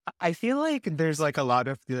I feel like there's like a lot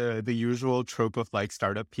of the usual trope of like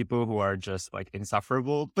startup people who are just like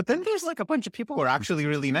insufferable, but then there's like a bunch of people who are actually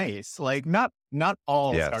really nice. Like not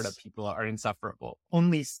all startup Yes. people are insufferable.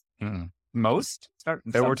 Only most start.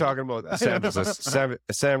 And we're talking about San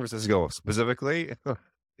Francisco specifically.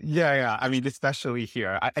 Yeah. I mean, especially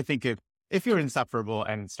here. I think if you're insufferable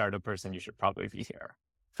and startup person, you should probably be here.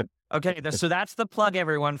 Okay, so that's the plug,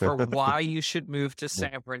 everyone, for why you should move to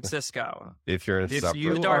San Francisco. If you're If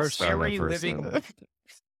you are scary living.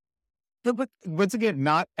 But once again,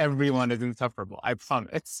 not everyone is insufferable. I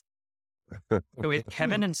promise. Wait,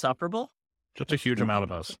 Kevin insufferable? Just a huge amount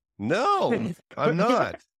of us. No, I'm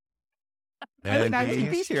not. And I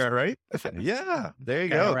be here, right? Yeah, there you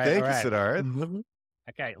go. Right, Thank right. you, Sidharth.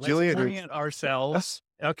 Okay, let's Julian, orient ourselves.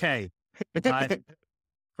 Okay.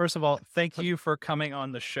 First of all, thank you for coming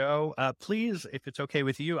on the show. Please, if it's okay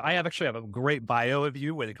with you, I actually have a great bio of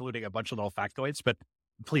you, including a bunch of little factoids, but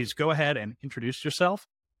please go ahead and introduce yourself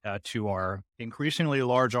to our increasingly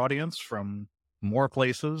large audience from more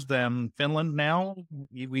places than Finland now.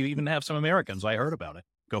 We even have some Americans. I heard about it.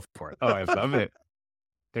 Go for it. Oh, I love it.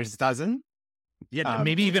 There's a dozen. Yeah,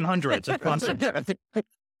 maybe even hundreds.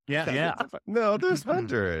 Yeah. No, there's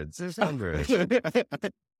hundreds. There's hundreds.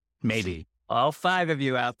 Maybe. All 5 of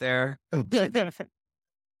you out there. I'm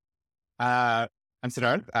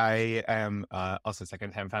Sidharth. I am also a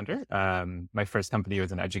second-time founder. My first company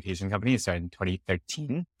was an education company. It started in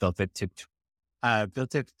 2013. Built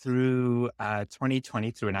it through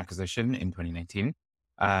 2020 through an acquisition in 2019.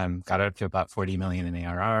 Got it up to about 40 million in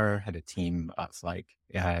ARR. Had a team of like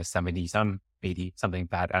 70 some 80 something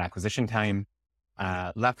bad at acquisition time.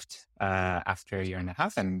 Left after a year and a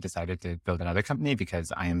half and decided to build another company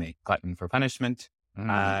because I am a glutton for punishment.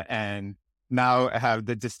 And now I have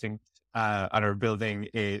the distinct honor of building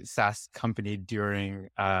a SaaS company during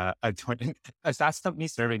a SaaS company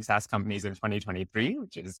serving SaaS companies in 2023,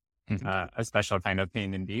 which is a special kind of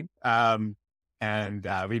pain indeed. And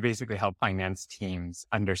we basically help finance teams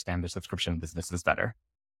understand their subscription businesses better.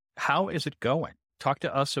 How is it going? Talk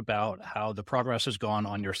to us about how the progress has gone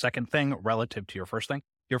on your second thing relative to your first thing.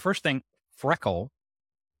 Your first thing, Freckle,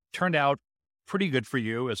 turned out pretty good for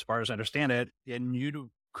you as far as I understand it. And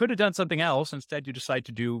you could have done something else. Instead, you decide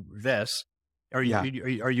to do this. Are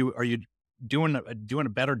you doing a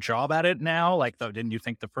better job at it now? Like, didn't you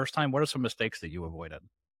think the first time? What are some mistakes that you avoided?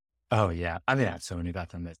 Oh yeah. I mean, I have so many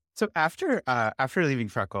thoughts on this. So after leaving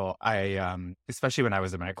Freckle, I, especially when I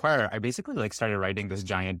was in my acquirer, I basically like started writing this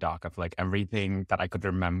giant doc of like everything that I could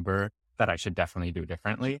remember that I should definitely do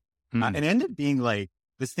differently. And it ended up being like,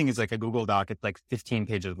 this thing is like a Google Doc. It's like 15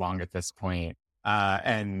 pages long at this point.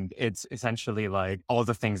 And it's essentially like all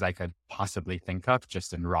the things I could possibly think of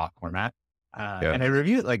just in raw format. And I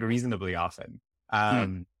review it like reasonably often.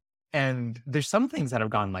 And there's some things that have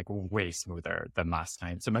gone like way smoother than last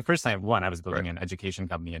time. So my first time, one, I was building an education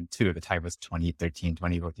company, and two, the time was 2013,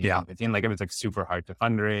 2014, 2015. Like it was like super hard to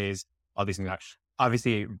fundraise, all these things.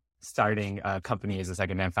 Obviously, starting a company as a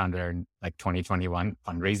second-time founder in like 2021,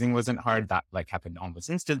 fundraising wasn't hard. That like happened almost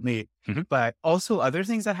instantly. But also other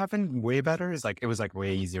things that happened way better is like, it was like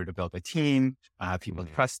way easier to build a team. People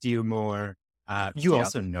trust you more. You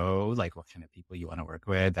also know like what kind of people you want to work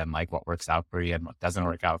with and like what works out for you and what doesn't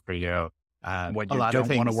work out for you. What you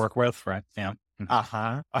don't want to work with, right? Yeah.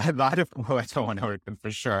 A lot of who I don't want to work with for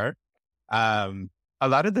sure. A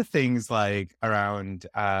lot of the things like around,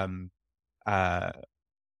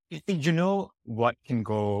 you know, what can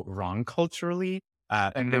go wrong culturally.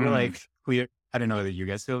 And they were like, I don't know whether you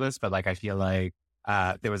guys feel this, but like, I feel like,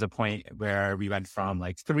 there was a point where we went from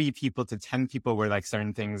like 3 people to 10 people where like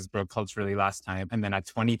certain things broke culturally last time. And then at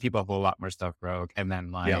 20 people, a whole lot more stuff broke. And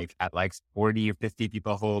then like at like 40 or 50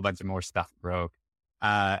 people, a whole bunch of more stuff broke.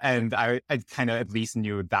 And I kind of at least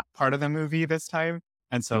knew that part of the movie this time.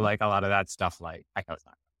 And so like a lot of that stuff, like I know it's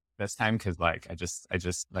not this time because like I just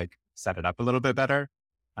like set it up a little bit better.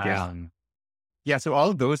 So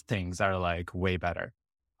all of those things are like way better.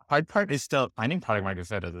 Hard part is still finding product market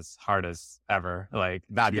fit is as hard as ever. Like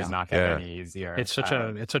that does not get any easier. It's such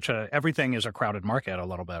a, everything is a crowded market a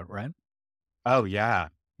little bit, right? Oh yeah.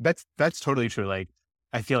 That's totally true. Like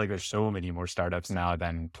I feel like there's so many more startups now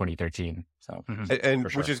than 2013. So,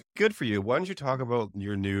 and which is good for you. Why don't you talk about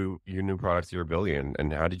your new products you were building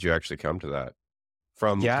and how did you actually come to that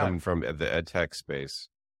coming from the ed tech space?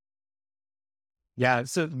 Yeah.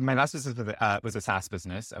 So my last business was a SaaS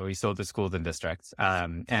business. We sold to schools and districts.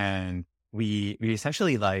 And we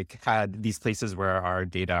essentially like had these places where our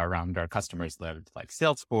data around our customers lived, like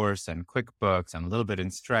Salesforce and QuickBooks and a little bit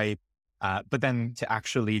in Stripe. But then to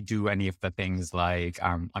actually do any of the things like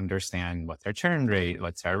understand what's their churn rate,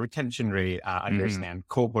 what's their retention rate, understand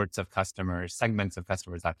cohorts of customers, segments of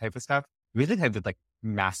customers, that type of stuff. We really had this like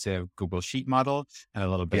massive Google Sheet model and a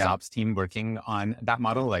little BizOps team working on that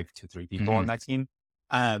model, like 2-3 people on that team.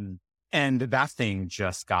 And that thing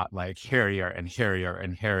just got like hairier and hairier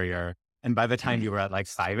and hairier. And by the time you were at like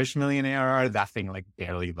 5-ish million ARR, that thing like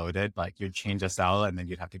barely loaded. Like you'd change a cell and then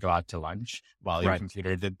you'd have to go out to lunch while your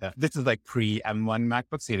computer did that. This is like pre M1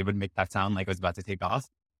 MacBook, so it would make that sound like it was about to take off.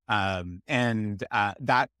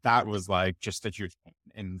 That was like just a huge pain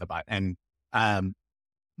in the butt. And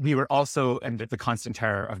we were also under the constant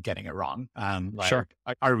terror of getting it wrong.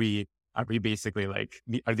 Are we basically like,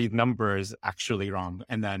 are these numbers actually wrong?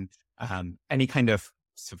 And then any kind of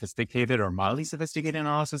sophisticated or mildly sophisticated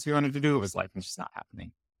analysis we wanted to do, it was like, it's just not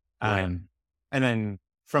happening. And then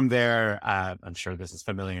from there, I'm sure this is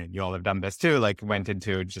familiar and you all have done this too, like went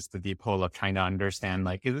into just the deep hole of trying to understand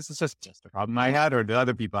like, is this just a problem I had, or do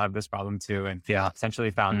other people have this problem too? And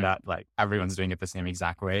essentially found that like everyone's doing it the same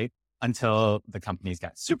exact way until the companies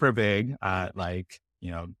got super big,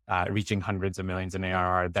 reaching hundreds of millions in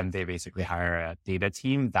ARR. Then they basically hire a data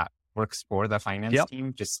team that works for the finance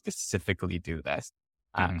team to specifically do this.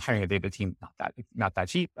 Hiring a data team, not that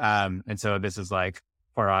cheap. And so this is like,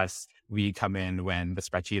 for us, we come in when the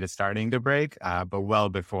spreadsheet is starting to break, but well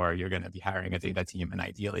before you're going to be hiring a data team. And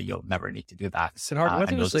ideally, you'll never need to do that.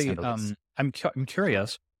 Sidharth, I'm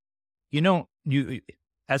curious, you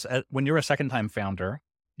when you're a second-time founder,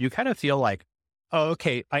 you kind of feel like, oh,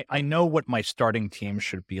 okay, I know what my starting team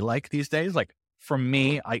should be like these days. Like for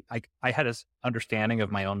me, I had this understanding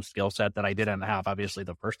of my own skill set that I didn't have, obviously,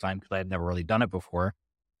 the first time because I had never really done it before.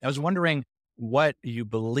 I was wondering what you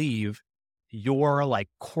believe your like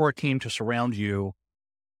core team to surround you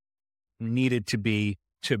needed to be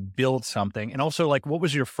to build something. And also like, what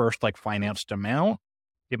was your first like financed amount?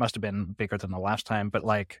 It must've been bigger than the last time, but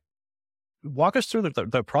like walk us through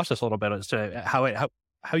the process a little bit as to how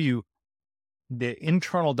you, the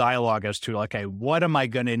internal dialogue as to like, okay, what am I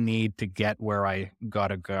going to need to get where I got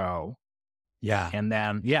to go? Yeah. And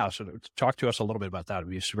then, so talk to us a little bit about that. I'd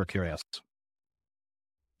be super curious.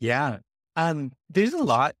 Yeah. There's a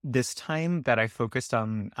lot this time that I focused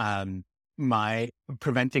on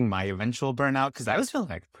preventing my eventual burnout, because I was feeling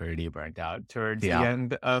like pretty burnt out towards the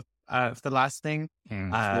end of the last thing.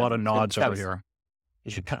 A lot of nods over here.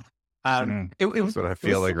 It was what I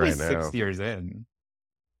feel like right 6 years in.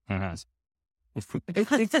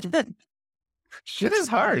 Shit is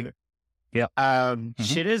hard. Yeah.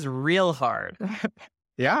 Shit is real hard.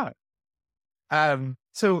 Yeah.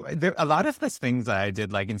 So a lot of the things that I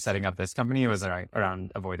did, like in setting up this company, was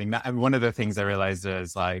around avoiding that. And one of the things I realized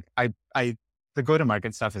is like, the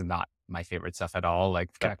go-to-market stuff is not my favorite stuff at all. Like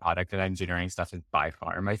the product and engineering stuff is by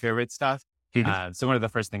far my favorite stuff. So one of the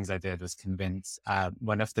first things I did was convince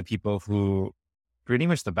one of the people who pretty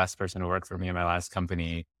much the best person to work for me in my last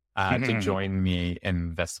company to join me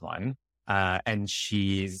in this one. And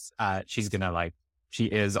she's gonna like, she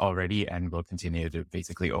is already and will continue to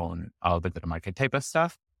basically own all the go-to-market type of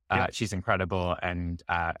stuff. She's incredible and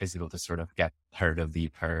is able to sort of get her to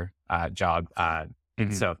leave her job.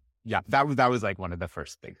 So that was like one of the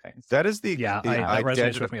first big things. That is that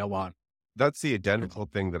resonates with me a lot. That's the identical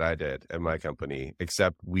thing that I did at my company,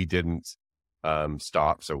 except we didn't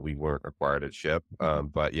stop, so we weren't required at Shyp.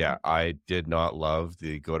 But yeah, I did not love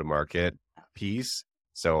the go-to-market piece.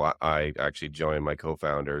 So I actually joined my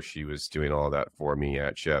co-founder. She was doing all that for me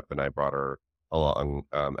at Shyp, and I brought her along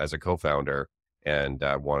as a co-founder and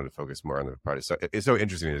wanted to focus more on the product. So it's so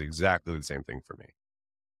interesting. It's exactly the same thing for me.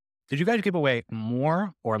 Did you guys give away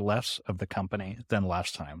more or less of the company than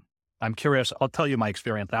last time? I'm curious. I'll tell you my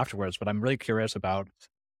experience afterwards, but I'm really curious about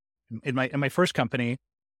in my first company.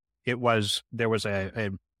 There was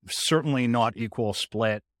a certainly not equal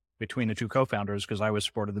split between the two co-founders, because I was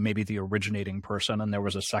sort of maybe the originating person, and there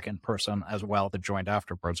was a second person as well that joined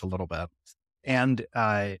afterwards a little bit. And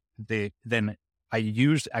then I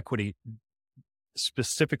used equity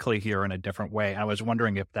specifically here in a different way. I was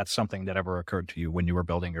wondering if that's something that ever occurred to you when you were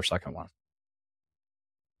building your second one.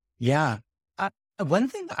 Yeah. One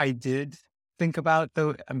thing I did think about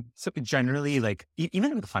though, so generally like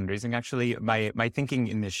even with fundraising, actually, my thinking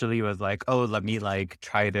initially was like, oh, let me like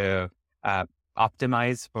try to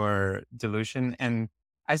optimize for dilution. And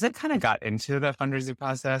as I kind of got into the fundraising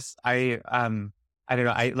process, I don't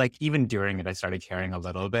know, I like even during it, I started caring a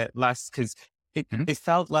little bit less, because it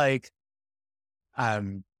felt like, I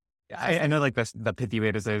know like the pithy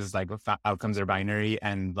way to say this is like outcomes are binary,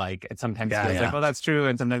 and like it sometimes feels like, well, that's true.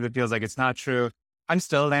 And sometimes it feels like it's not true. I'm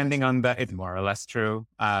still landing on the, it's more or less true.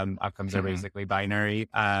 Outcomes are basically binary.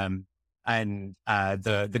 And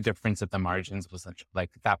the difference at the margins was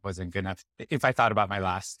like that wasn't good enough. If I thought about my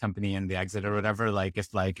last company and the exit or whatever, like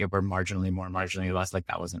if like it were marginally more, marginally less, like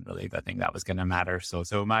that wasn't really the thing that was going to matter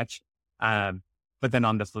so much. But then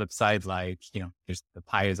on the flip side, like, you know, there's the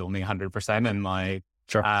pie is only 100%, and like,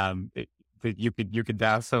 Sure. you could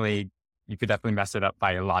definitely mess it up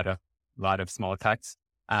by a lot of small cuts.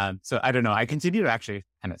 So I don't know. I continue to actually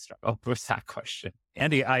kind of struggle with that question.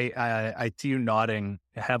 Andy, I see you nodding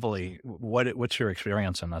heavily. What's your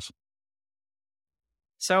experience in this?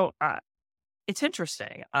 So it's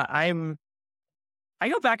interesting. I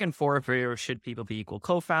go back and forth for should people be equal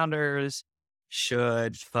co-founders?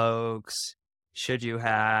 Should you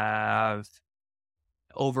have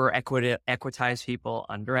equitize people,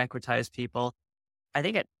 under equitize people? I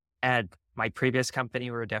think at my previous company,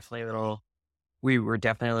 we were definitely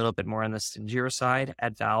a little bit more on the stingier side.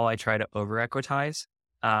 At Vowel, I try to over equitize.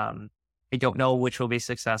 I don't know which will be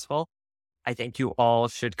successful. I think you all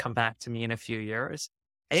should come back to me in a few years.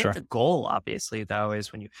 I think the goal, obviously, though,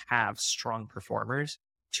 is when you have strong performers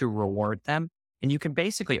to reward them. And you can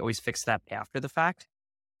basically always fix that after the fact.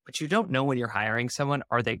 But you don't know when you're hiring someone,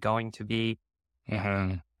 are they going to be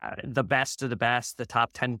the best of the best, the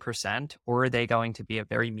top 10%, or are they going to be a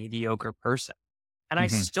very mediocre person? And I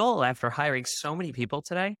still, after hiring so many people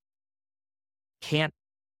today, can't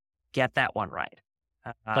get that one right.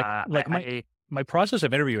 My process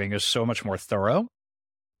of interviewing is so much more thorough,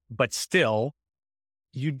 but still,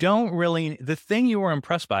 you don't really, the thing you were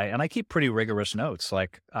impressed by, and I keep pretty rigorous notes.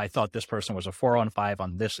 Like I thought this person was a 4 on 5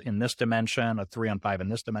 on this, in this dimension, a 3 on 5 in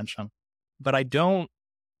this dimension, but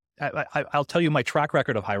I'll tell you my track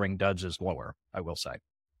record of hiring duds is lower, I will say.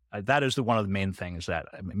 That is one of the main things that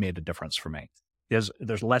made a difference for me.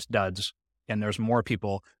 There's less duds and there's more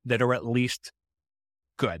people that are at least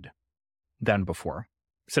good than before.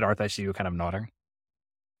 Sidharth, I see you kind of nodding.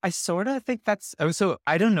 I sort of think so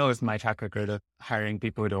I don't know if my track record of hiring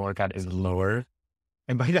people who don't work out is lower.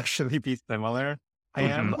 It might actually be similar. I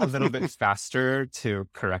am a little bit faster to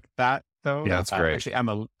correct that, though. Yeah, that's great. Actually, I'm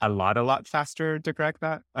a lot faster to correct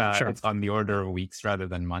that. Sure. It's on the order of weeks rather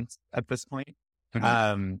than months at this point.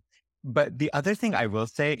 But the other thing I will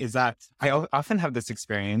say is that I often have this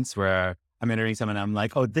experience where I'm interviewing someone and I'm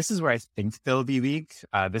like, oh, this is where I think they'll be weak.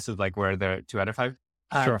 This is like where they're 2 out of 5.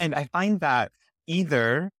 Sure. And I find that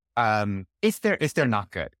either if they're not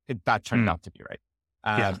good, that turns out to be right.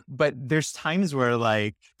 But there's times where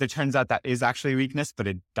like it turns out that is actually a weakness, but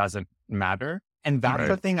it doesn't matter. And that's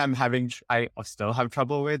the thing I still have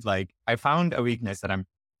trouble with. Like I found a weakness that I'm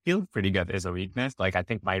feel pretty good is a weakness. Like I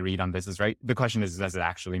think my read on this is right. The question is, does it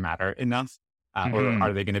actually matter enough? Or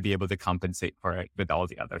are they going to be able to compensate for it with all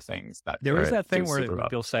the other things that there is that thing where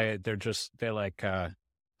people say they're like,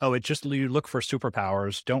 oh, you look for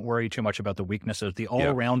superpowers. Don't worry too much about the weaknesses. The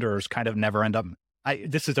all-rounders kind of never end up,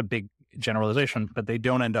 this is a big generalization, but they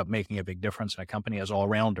don't end up making a big difference in a company as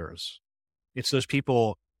all-rounders. It's those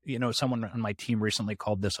people, someone on my team recently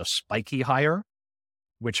called this a spiky hire,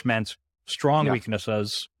 which meant strong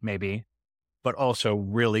weaknesses, maybe, but also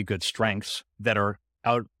really good strengths that are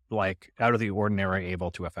out of the ordinary,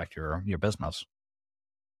 able to affect your business.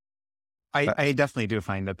 I definitely do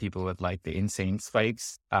find that people with like the insane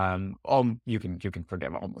spikes, you can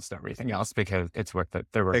forgive almost everything else because it's worth it.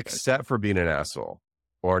 Except for being an asshole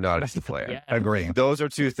or not a team player. Agree. Those are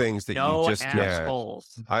two things that you just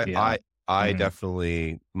assholes. I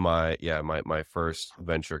definitely my first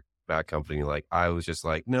venture back company, like I was just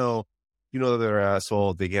like, no, they're an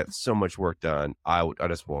asshole. They get so much work done. I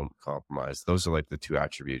just won't compromise. Those are like the two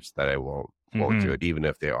attributes that I won't do it, even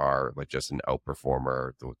if they are like just an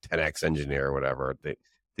outperformer, the 10x engineer or whatever.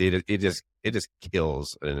 It just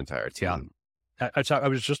kills an entire team. Yeah. I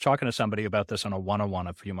was just talking to somebody about this on a one-on-one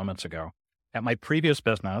a few moments ago. At my previous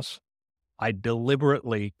business, I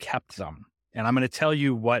deliberately kept them, and I'm going to tell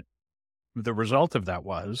you what the result of that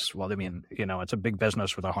was. Well, I mean, it's a big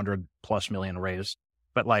business with $100+ million raised,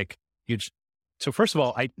 but like. So first of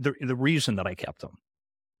all, the reason that I kept them,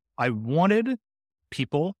 I wanted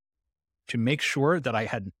people to make sure that I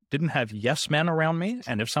didn't have yes men around me.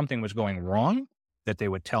 And if something was going wrong, that they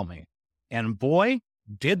would tell me. And boy,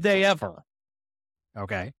 did they ever.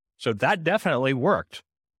 Okay. So that definitely worked.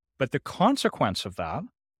 But the consequence of that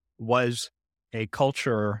was a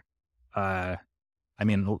culture. It's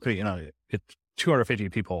 250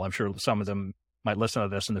 people. I'm sure some of them might listen to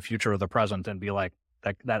this in the future or the present and be like,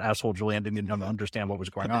 that asshole Julian didn't even understand what was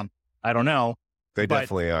going on. I don't know. They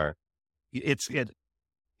definitely are.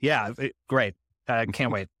 Great.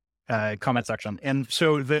 Can't wait. Comment section. And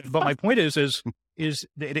so, but my point is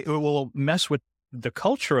that it will mess with the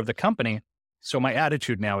culture of the company. So my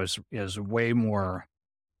attitude now is way more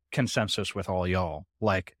consensus with all y'all,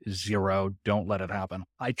 like 0, don't let it happen.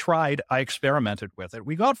 I tried, I experimented with it.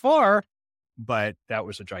 We got far, but that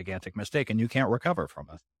was a gigantic mistake and you can't recover from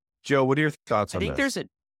it. Joe, what are your thoughts I on think this? there's a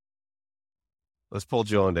Let's pull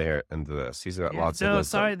Joe into this. He's got lots of wisdom.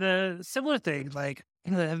 Sorry, the similar thing, like,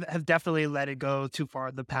 have definitely let it go too far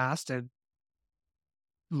in the past and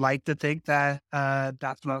like to think that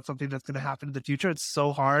that's not something that's going to happen in the future. It's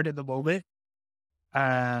so hard in the moment.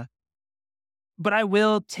 But I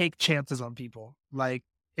will take chances on people. Like,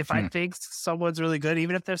 if I think someone's really good,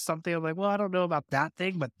 even if there's something I'm like, well, I don't know about that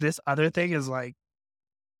thing, but this other thing is like,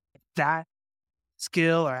 that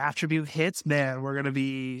skill or attribute hits, man, we're going to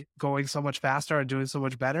be going so much faster and doing so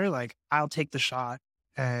much better. Like, I'll take the shot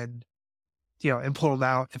and, and pull them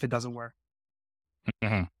out if it doesn't work.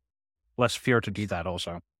 Mm-hmm. Less fear to do that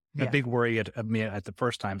also. Yeah. A big worry at me at the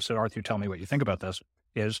first time, Sidharth, you tell me what you think about this,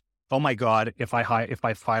 is, oh my God, if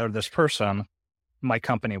I fire this person, my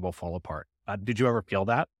company will fall apart. Did you ever feel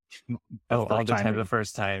that? all the time the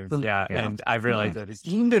first time. Yeah. Yeah. And I've realized that it's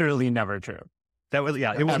literally never true. That was,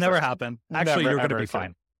 it will never happen. Actually, you're going to be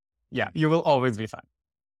fine. Yeah, you will always be fine.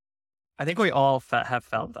 I think we all have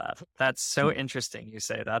felt that. That's so interesting you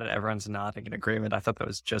say that, and everyone's nodding in agreement. I thought that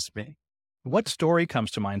was just me. What story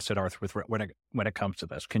comes to mind, Sidharth, when it comes to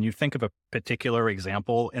this? Can you think of a particular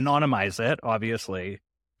example? Anonymize it, obviously.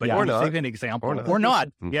 But or you not. think an example. Or not.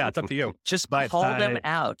 Yeah, it's up to you. Just But, call them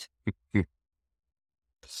out.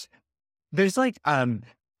 There's like,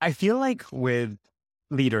 I feel like with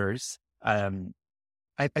leaders, I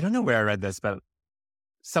don't know where I read this, but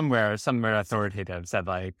somewhere authoritative said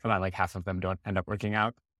like about like half of them don't end up working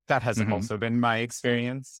out. That has also been my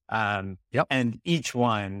experience. And each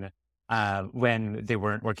one, when they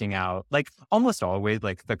weren't working out, like almost always,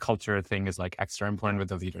 like the culture thing is like extra important with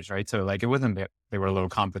the leaders, right? So like it wasn't that they were low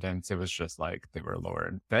competence; it was just like they were lower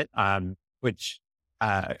in fit,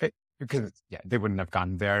 because they wouldn't have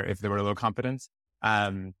gotten there if they were low competence.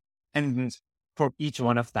 And for each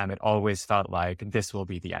one of them, it always felt like this will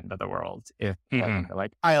be the end of the world. If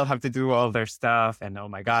like I'll have to do all their stuff, and oh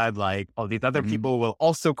my God, like all these other people will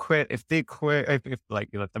also quit if they quit, if like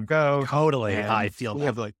you let them go. Totally. And I feel we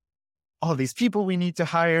have like all these people we need to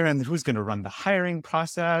hire, and who's going to run the hiring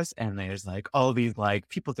process? And there's like all these like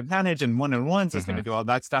people to manage, and one-on-ones is going to do all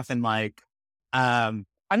that stuff. And like, I'm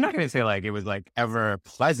not going to say like it was like ever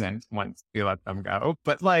pleasant once you let them go,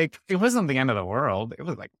 but like it wasn't the end of the world. It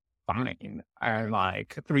was like fine. And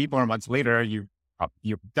like 3-4 months later, you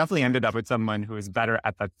definitely ended up with someone who is better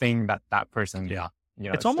at the thing that person. Yeah,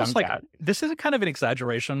 it's almost like this is kind of an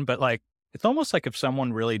exaggeration, but like it's almost like if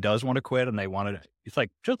someone really does want to quit and they want to, it's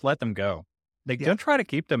like just let them go. Like don't try to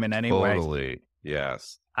keep them in any way. Totally.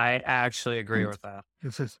 Yes. I actually agree with that.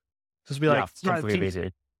 Just be like,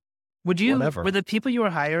 would the people you were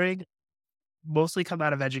hiring mostly come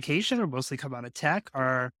out of education or mostly come out of tech,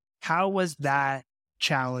 or how was that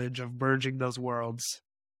challenge of merging those worlds?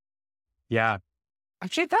 Yeah,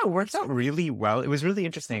 actually that worked out really well. It was really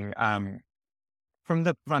interesting. From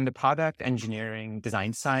the product engineering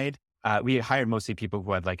design side, we hired mostly people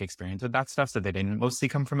who had like experience with that stuff, so they didn't mostly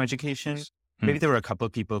come from education. Maybe there were a couple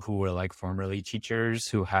of people who were like formerly teachers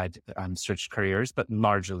who had switched careers, but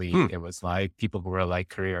largely it was like people who were like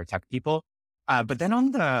career tech people. But then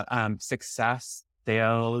on the success,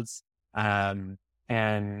 sales, and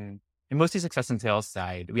mostly success and sales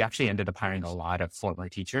side, we actually ended up hiring a lot of former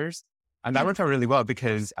teachers. And that worked out really well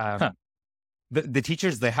because the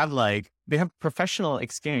teachers, they have professional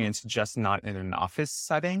experience, just not in an office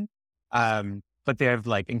setting. But they have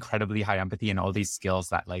like incredibly high empathy and all these skills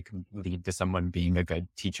that like lead to someone being a good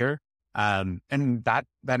teacher. And that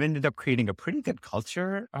ended up creating a pretty good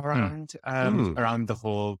culture around the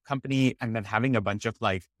whole company. And then having a bunch of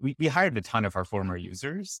like, we hired a ton of our former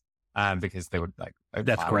users because they would like,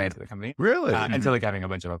 that's great. To the company. Really? And so like having a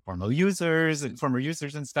bunch of former users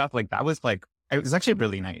and stuff like that was like, it was actually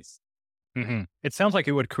really nice. It sounds like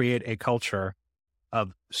it would create a culture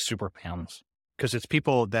of super fans. Because it's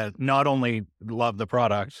people that not only love the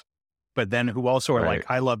product, but then who also are like,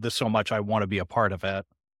 I love this so much, I want to be a part of it.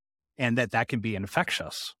 And that can be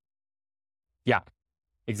infectious. Yeah,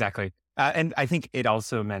 exactly. And I think it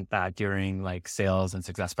also meant that during like sales and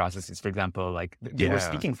success processes, for example, like they were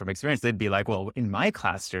speaking from experience. They'd be like, well, in my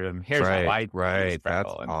classroom, here's how I use That's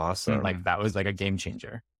Freckle. awesome. And like that was like a game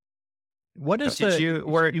changer. What is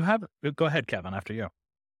go ahead, Kevin, after you.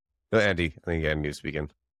 No, Andy. I think Andy was speaking.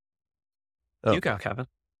 You go, Kevin.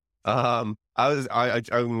 I'm going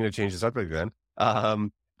to change the subject then.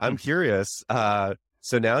 I'm curious.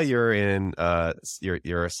 So now you're in,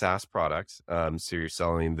 you're a SaaS product. So you're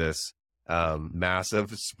selling this,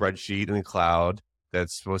 massive spreadsheet in the cloud.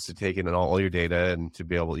 that's supposed to take in all your data and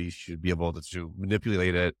you should be able to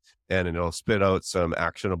manipulate it, and it'll spit out some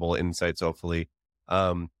actionable insights, hopefully.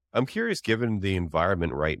 I'm curious, given the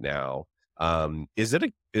environment right now, is it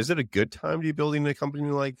a good time to be building a company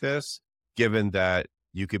like this, given that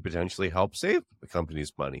you could potentially help save the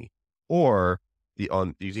company's money? Or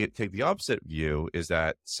you take the opposite view, is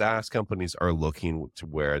that SaaS companies are looking to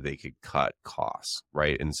where they could cut costs,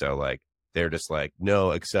 right? And so like, they're just like,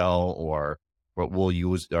 no, Excel, or we'll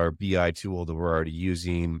use our BI tool that we're already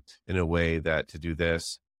using in a way that to do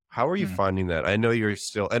this. How are you finding that? I know you're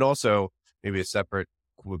still, and also maybe a separate,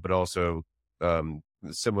 but also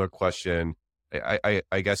similar question.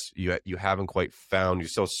 I guess you haven't quite found, you're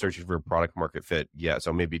still searching for a product market fit yet.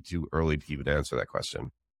 So maybe too early to even answer that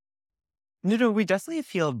question. No, we definitely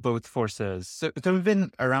feel both forces. So we've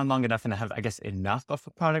been around long enough and have, I guess, enough of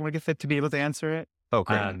a product market fit to be able to answer it.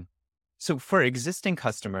 Okay. So for existing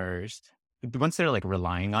customers, once they're like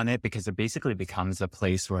relying on it, because it basically becomes a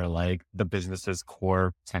place where like the business's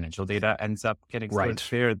core financial data ends up getting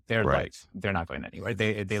stored. They're like, they're not going anywhere.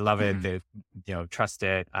 They love it. They, trust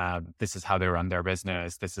it. This is how they run their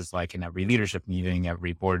business. This is like in every leadership meeting,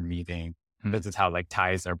 every board meeting. This is how like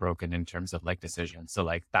ties are broken in terms of like decisions. So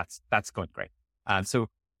like that's going great. So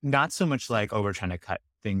not so much like, oh, we're trying to cut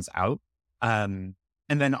things out.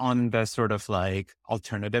 And then on the sort of like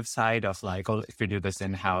alternative side of like, oh, if we do this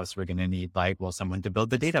in-house, we're going to need like, well, someone to build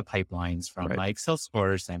the data pipelines from like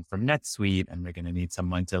Salesforce and from NetSuite. And we're going to need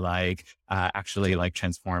someone to like actually like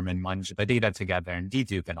transform and munge the data together and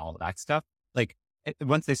dedupe and all of that stuff. Like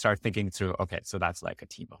once they start thinking through, okay, so that's like a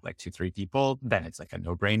team of like 2-3 people, then it's like a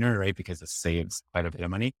no-brainer, right? Because it saves quite a bit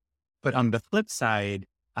of money. But on the flip side,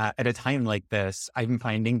 at a time like this, I'm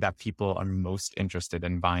finding that people are most interested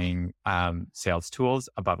in buying sales tools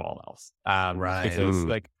above all else. Because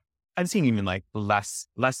like I'm seeing even like less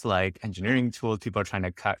like engineering tools. People are trying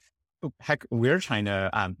to cut. Heck, we're trying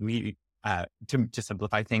to to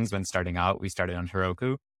simplify things. When starting out, we started on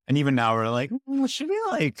Heroku, and even now we're like, should we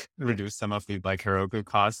like reduce some of the like Heroku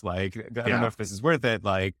costs? Like I don't know if this is worth it.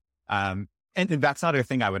 Like and that's not a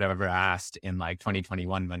thing I would have ever asked in like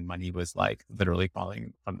 2021 when money was like literally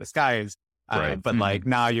falling from the skies. But like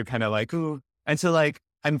now you're kind of like, ooh. And so like,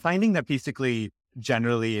 I'm finding that basically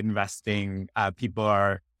generally investing, people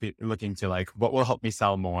are looking to like, what will help me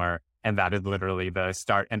sell more? And that is literally the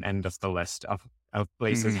start and end of the list of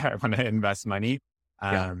places that I want to invest money.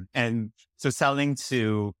 And so selling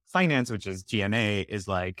to finance, which is G&A, is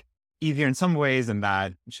like easier in some ways, and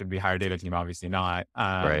that should be higher data team, obviously not.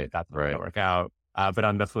 That's not going to work out. But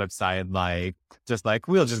on the flip side, like, just like,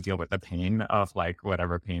 we'll just deal with the pain of like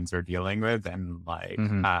whatever pains we're dealing with. And like,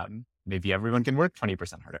 maybe everyone can work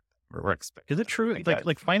 20% harder or works. Is it true?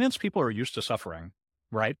 Like finance people are used to suffering,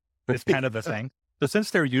 right? It's kind of the thing. So since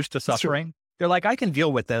they're used to suffering, they're like, I can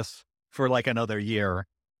deal with this for like another year.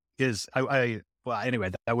 Well, anyway,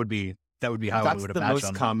 that would be how I would imagine. That's the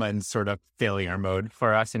most common sort of failure mode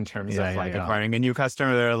for us in terms of like acquiring a new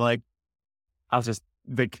customer. They're like,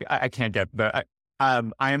 I can't get I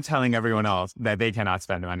am telling everyone else that they cannot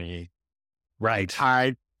spend money. Right.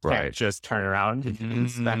 I can't just turn around and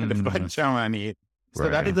spend a bunch of money. So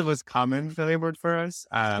that is the most common failure word for us.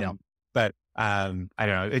 But I don't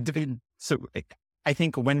know. It depends. So I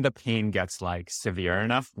think when the pain gets like severe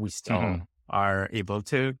enough, we still are able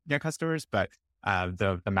to get customers, but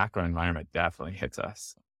the macro environment definitely hits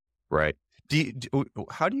us. Right.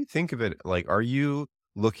 How do you think of it? Like, are you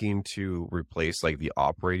looking to replace like the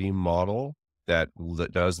operating model that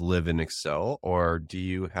does live in Excel, or do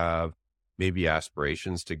you have maybe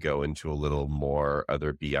aspirations to go into a little more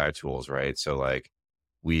other BI tools, right? So like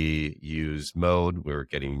we use Mode, we're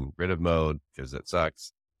getting rid of Mode because it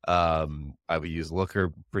sucks. I've used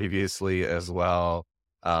Looker previously as well.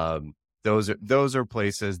 Those are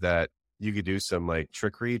places that you could do some like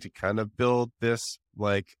trickery to kind of build this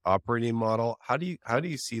like operating model. How do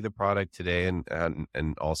you see the product today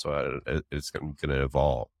and also how it's going to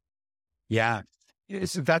evolve? Yeah.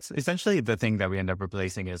 So that's essentially the thing that we end up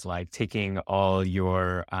replacing is like taking all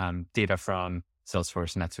your data from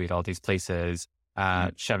Salesforce, NetSuite, all these places,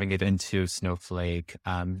 shoving it into Snowflake,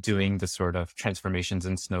 doing the sort of transformations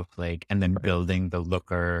in Snowflake, and then building the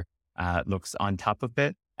Looker looks on top of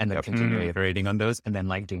it, and then continually iterating on those, and then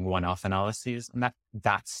like doing one-off analyses and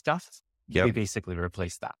that stuff. We basically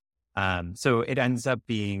replace that. So it ends up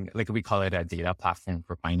being like, we call it a data platform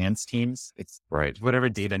for finance teams. It's whatever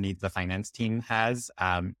data needs the finance team has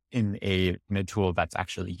in a tool that's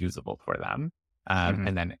actually usable for them.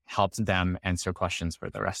 And then it helps them answer questions for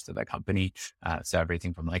the rest of the company. So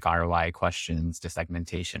everything from like ROI questions to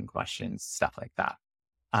segmentation questions, stuff like that.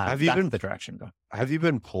 Have you that's been the direction go. Have you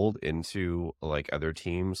been pulled into like other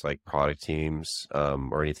teams, like product teams,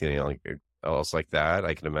 or anything else like that?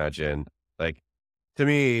 I can imagine, like, to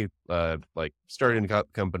me, like starting a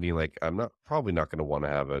company, like probably not going to want to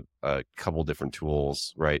have a couple different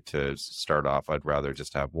tools, right? To start off, I'd rather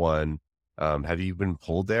just have one. Have you been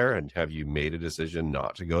pulled there, and have you made a decision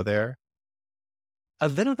not to go there? A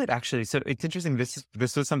little bit, actually. So it's interesting. This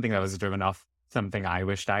was something that was driven off something I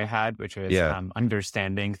wished I had, which was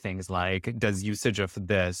understanding things like, does usage of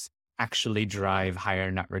this actually drive higher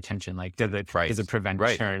net retention? Like, does it prevent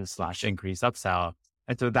churn / increase upsell?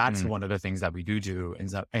 And so that's one of the things that we do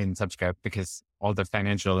in Subscript, because all the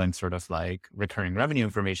financial and sort of like recurring revenue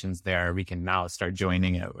information's there. We can now start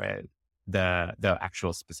joining it with the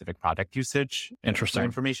actual specific product usage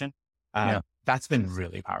information. That's been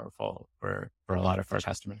really powerful for a lot of our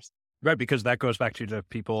customers. Right, because that goes back to the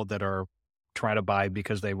people that are trying to buy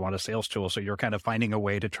because they want a sales tool. So you're kind of finding a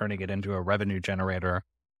way to turning it into a revenue generator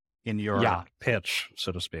in your pitch,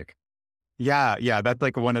 so to speak. Yeah. That's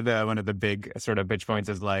like one of the big sort of pitch points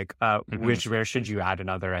is like, where should you add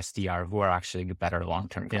another SDR who are actually better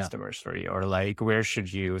long-term customers for you? Or like, where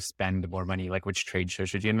should you spend more money? Like, which trade show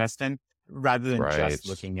should you invest in? Rather than just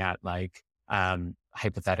looking at like,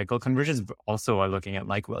 hypothetical conversions, but also are looking at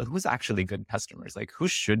like, well, who's actually good customers? Like, who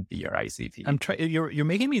should be your ICP? You're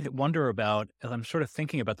making me wonder about, as I'm sort of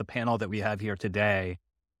thinking about the panel that we have here today.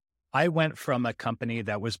 I went from a company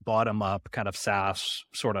that was bottom up kind of SaaS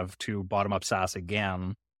sort of to bottom up SaaS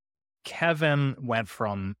again. Kevin went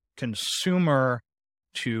from consumer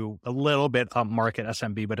to a little bit up market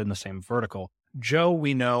SMB, but in the same vertical. Joe,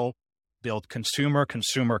 we know, built consumer,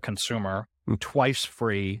 twice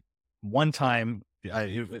free, one time,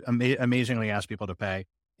 amazingly asked people to pay.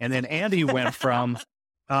 And then Andy went from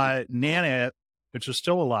Nanit, which is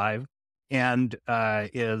still alive, and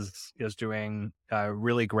is doing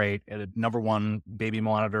really great at a #1 baby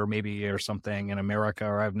monitor, maybe, or something in America,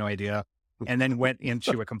 or I have no idea. And then went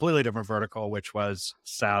into a completely different vertical, which was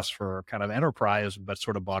SaaS for kind of enterprise, but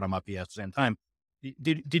sort of bottom up at the same time.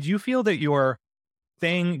 Did you feel that your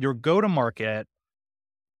go-to-market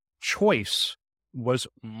choice was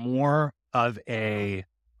more of a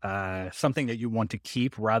something that you want to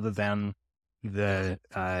keep rather than the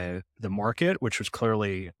market, which was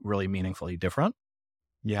clearly really meaningfully different?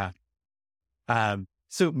 Yeah.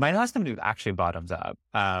 So my last company was actually bottoms up.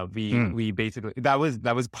 We basically, that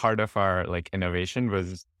was part of our like innovation,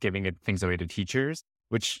 was giving things away to teachers,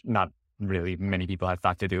 which not really many people had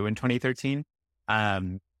thought to do in 2013.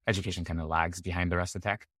 Education kind of lags behind the rest of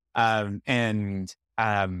tech.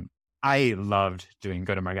 I loved doing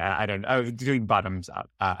go-to-market. I was doing bottoms up.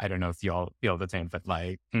 I don't know if you all feel the same, but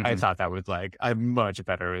like, I thought that was like a much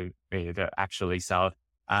better way to actually sell.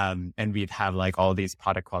 And we'd have like all these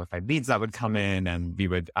product qualified leads that would come in, and we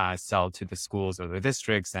would sell to the schools or the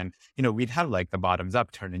districts. And, we'd have like the bottoms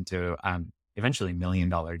up turn into eventually $1 million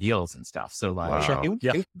deals and stuff. So like,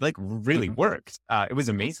 it like really worked. It was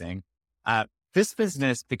amazing. This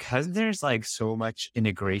business, because there's like so much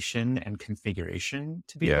integration and configuration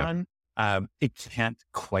to be done, it can't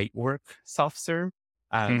quite work self-serve.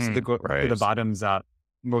 So the bottoms up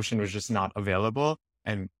motion was just not available.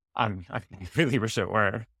 And I really wish it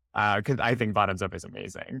were, because I think bottoms up is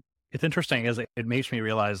amazing. It's interesting, as it makes me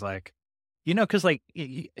realize, like, because like,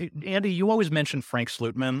 Andy, you always mention Frank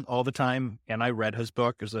Slootman all the time. And I read his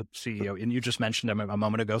book as a CEO, and you just mentioned him a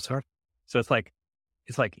moment ago, sir. So it's like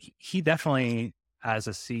he definitely, as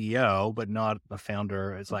a CEO, but not a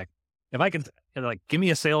founder, it's like, if I can, like, give me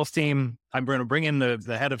a sales team, I'm going to bring in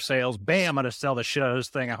the head of sales, bam, I'm going to sell the shit out of this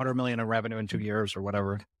thing, $100 million in revenue in 2 years or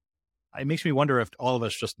whatever. It makes me wonder if all of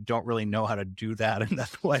us just don't really know how to do that. And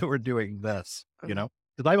that's why we're doing this, because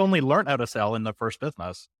I've only learned how to sell in the first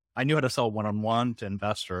business. I knew how to sell one-on-one to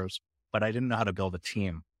investors, but I didn't know how to build a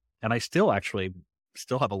team. And I still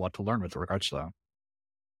have a lot to learn with regards to that.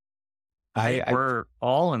 We're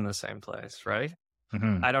all in the same place, right?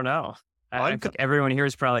 I don't know. I think everyone here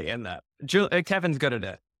is probably in that. Kevin's good at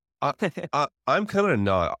it. I'm kind of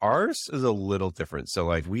not. Ours is a little different. So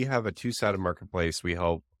like, we have a two-sided marketplace. We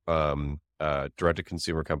help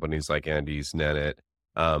direct-to-consumer companies like Andy's, Nanit,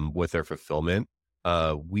 with their fulfillment.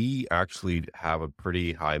 We actually have a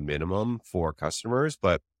pretty high minimum for customers,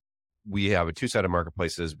 but we have a two-sided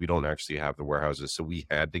marketplaces. We don't actually have the warehouses. So we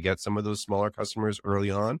had to get some of those smaller customers early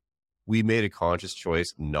on. We made a conscious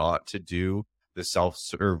choice not to do the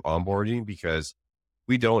self-serve onboarding, because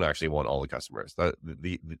we don't actually want all the customers.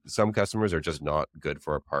 Some customers are just not good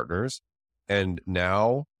for our partners. And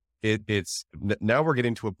now now we're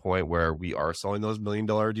getting to a point where we are selling those $1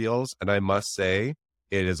 million deals. And I must say,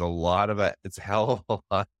 it's a hell of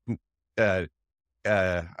a lot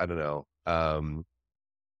I don't know.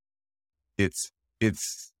 It's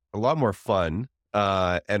a lot more fun.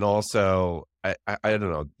 And also I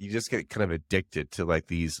don't know, you just get kind of addicted to like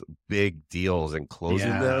these big deals and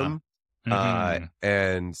closing them.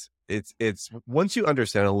 And it's once you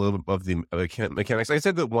understand a little bit of the mechanics, I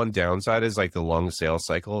said that one downside is like the long sales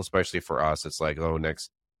cycle, especially for us. It's like, oh,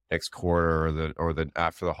 next quarter or the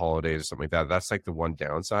after the holidays or something like that. That's like the one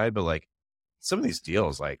downside. But like some of these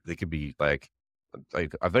deals, like they could be like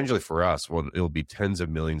eventually for us, well, it'll be tens of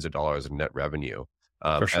millions of dollars in net revenue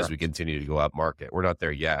as we continue to go up market. We're not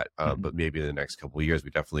there yet, but maybe in the next couple of years, we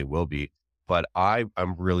definitely will be. But I'm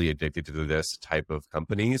really addicted to this type of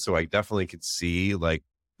company. So I definitely could see like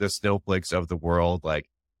the Snowflakes of the world, like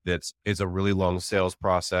it's a really long sales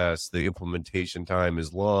process. The implementation time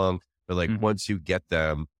is long, but like once you get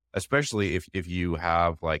them, especially if you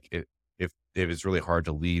have like, if it's really hard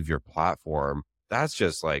to leave your platform, that's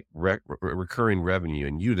just like recurring revenue.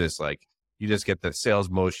 And you just get the sales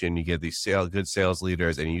motion, you get these good sales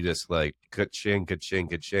leaders, and you just like ka-ching, ka-ching,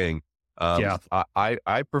 ka-ching.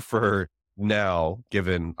 I prefer now,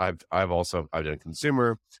 given I've done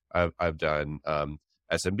consumer, I've done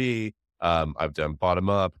SMB, I've done bottom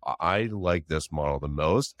up. I like this model the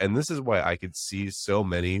most. And this is why I could see so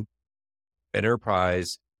many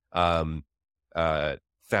enterprise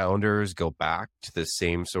founders go back to the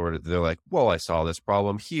same sort of, they're like, well, I saw this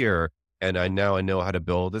problem here, and I know how to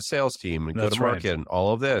build a sales team and go to market and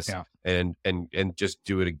all of this, and just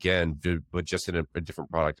do it again, but just in a different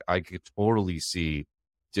product. I could totally see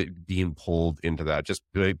being pulled into that just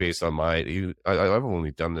based on I've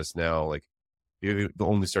only done this now, like you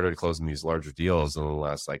only started closing these larger deals in the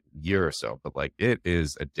last like year or so, but like it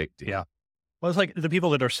is addicting. Yeah. Well, it's like the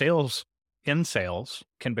people that are in sales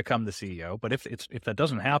can become the CEO, but if that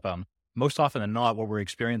doesn't happen, most often than not, what we're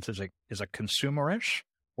experiencing is a consumer-ish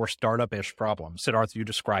or startup-ish problem. Sidharth, you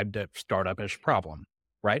described it, startup-ish problem,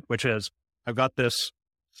 right? Which is, I've got this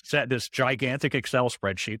gigantic Excel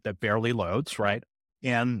spreadsheet that barely loads, right?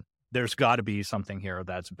 And there's got to be something here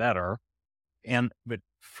that's better. But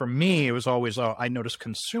for me, it was always, I noticed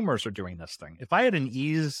consumers are doing this thing. If I had an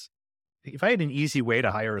easy way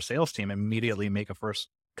to hire a sales team and immediately make a first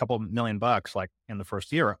couple $1 million like in the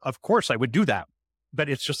first year, of course I would do that. But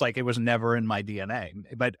it's just like, it was never in my DNA.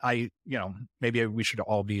 But maybe we should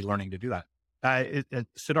all be learning to do that.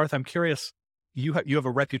 Sidharth, I'm curious, you have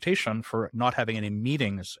a reputation for not having any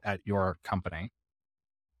meetings at your company.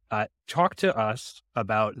 Talk to us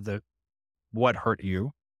about what hurt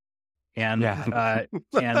you and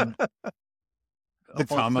and the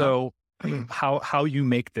trauma. So how you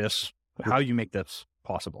make this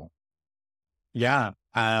possible. Yeah.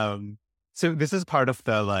 So this is part of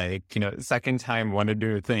the second time want to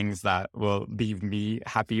do things that will leave me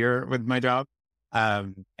happier with my job.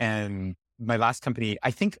 And my last company,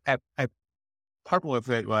 I think part of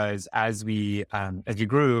it was as we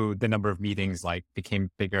grew, the number of meetings became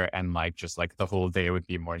bigger, and the whole day would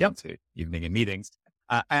be morning to evening in meetings.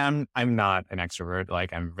 I'm not an extrovert.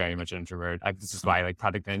 I'm very much an introvert. This is why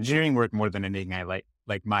product engineering work more than anything. I like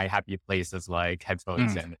my happy place is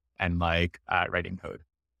headphones and writing code.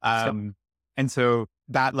 And so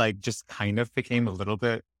that just kind of became a little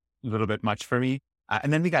bit much for me.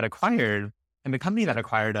 And then we got acquired, and the company that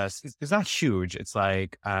acquired us is not huge. It's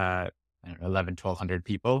 1,100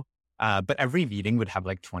 people. But every meeting would have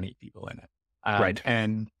 20 people in it. Right.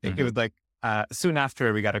 And it was soon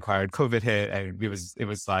after we got acquired, COVID hit, and it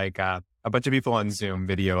was a bunch of people on Zoom,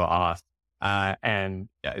 video off, and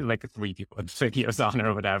 3 people with videos on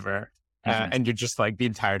or whatever. And you're just the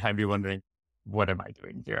entire time be wondering, what am I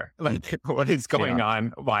doing here? What is going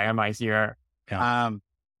on? Why am I here? Yeah.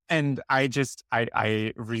 And I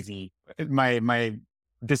really, my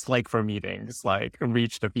dislike for meetings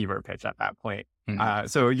reached a fever pitch at that point.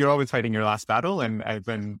 So you're always fighting your last battle. And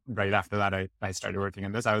then right after that, I started working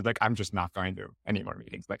on this. I was I'm just not going to any more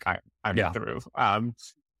meetings. I'm through.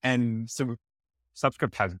 And so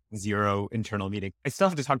Subscript has 0 internal meetings. I still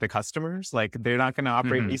have to talk to customers. They're not going to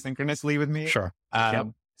operate asynchronously with me. Sure.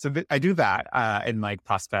 So I do that in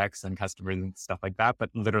prospects and customers and stuff like that, but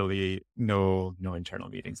literally no internal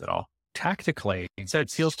meetings at all. Tactically, so it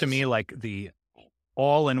feels to me like the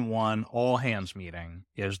all-in-one, all-hands meeting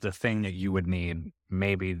is the thing that you would need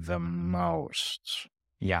maybe the most.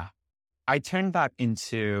 Yeah. I turned that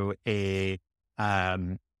into a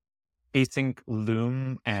async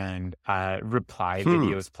Loom and reply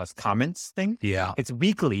videos plus comments thing. Yeah. It's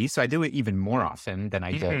weekly, so I do it even more often than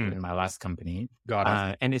I did in my last company.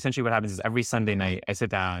 Got it. And essentially what happens is every Sunday night I sit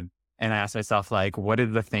down and I ask myself, what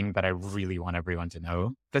is the thing that I really want everyone to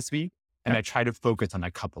know this week? And I try to focus on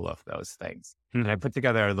a couple of those things. And I put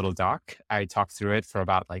together a little doc. I talk through it for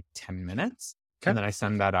about like 10 minutes. And then I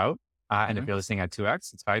send that out. And if you're listening at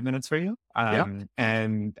 2x, it's 5 minutes for you.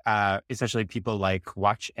 And essentially people like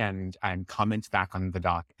watch and comment back on the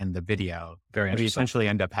doc and the video. Very and we interesting. essentially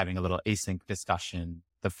end up having a little async discussion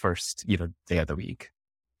the first, day of the week.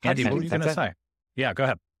 Andy, what were you going to say? Yeah, go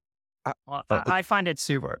ahead. Well, I find it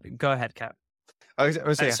super. Go ahead, Kev. I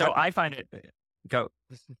was saying, So I find it. Go.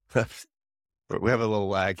 we have a little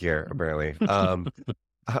lag here, apparently.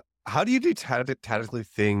 How do you do tactically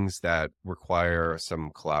things that require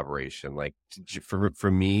some collaboration? Like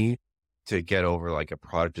for me to get over like a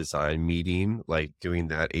product design meeting, like doing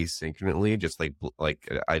that asynchronously, just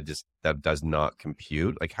that does not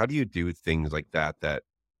compute. Like, how do you do things like that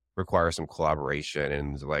require some collaboration?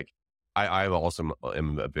 And like, I also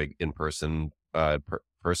am a big in-person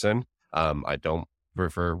person. I don't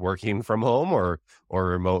prefer working from home or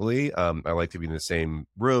remotely. I like to be in the same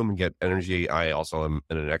room and get energy. I also am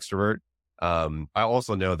an extrovert. I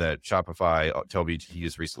also know that Shopify, Toby, he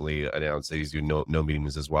just recently announced that he's doing no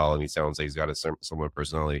meetings as well. And he sounds like he's got a similar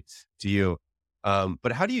personality to you.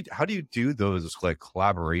 But how do you do those like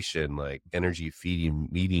collaboration, like energy feeding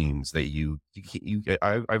meetings that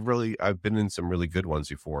I've been in some really good ones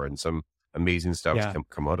before and some amazing stuff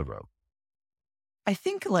come out of them. I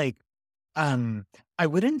think like, I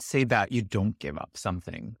wouldn't say that you don't give up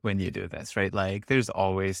something when you do this, right? Like there's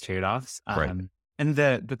always trade-offs. Right. And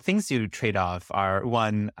the things you trade off are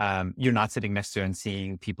one, you're not sitting next to and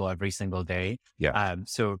seeing people every single day. Yeah.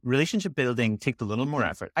 So relationship building takes a little more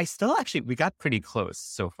effort. We got pretty close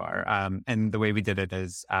so far. And the way we did it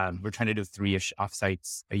is, we're trying to do 3-ish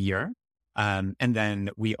offsites a year. And then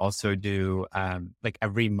we also do, like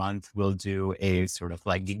every month we'll do a sort of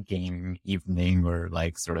like game evening or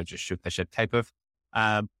like sort of just shoot the shit type of,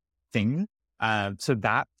 thing. So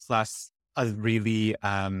that plus a really,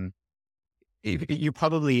 you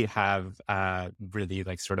probably have really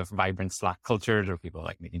like sort of vibrant Slack cultures or people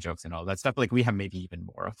like making jokes and all that stuff. Like we have maybe even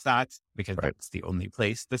more of that because that's the only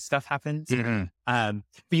place this stuff happens. But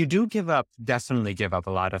you do definitely give up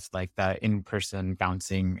a lot of like the in-person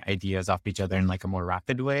bouncing ideas off each other in like a more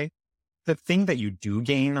rapid way. The thing that you do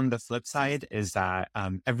gain on the flip side is that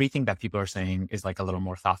everything that people are saying is like a little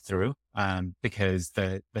more thought through because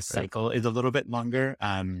the cycle is a little bit longer.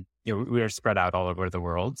 We are spread out all over the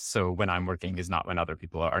world. So when I'm working is not when other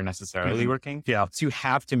people are necessarily working. Yeah. So you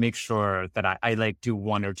have to make sure that I like do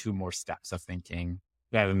 1 or 2 more steps of thinking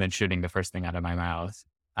rather than shooting the first thing out of my mouth.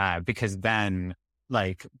 Because then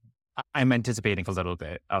like I'm anticipating a little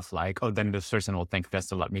bit of like, oh, then this person will think this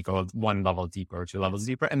to let me go 1 level deeper or 2 levels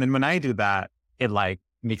deeper. And then when I do that, it like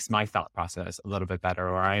makes my thought process a little bit better,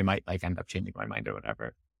 or I might like end up changing my mind or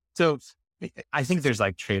whatever. So I think there's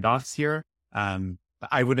like trade-offs here. But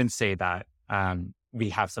I wouldn't say that we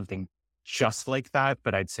have something just like that,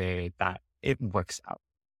 but I'd say that it works out.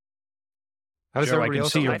 Joe, I can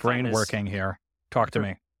see your brain working here. Talk to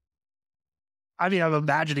me. I mean, I'm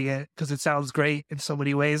imagining it because it sounds great in so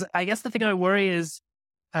many ways. I guess the thing I worry is,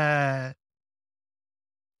 it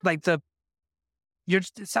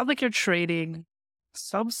sounds like you're trading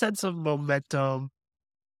some sense of momentum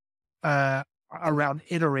around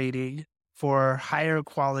iterating for higher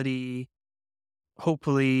quality,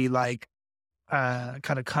 hopefully like kind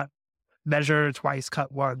of measure twice,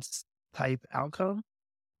 cut once type outcome.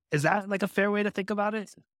 Is that like a fair way to think about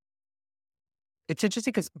it? It's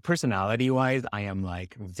interesting because personality-wise, I am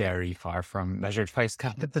like very far from measured twice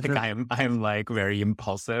cut. Like I'm like very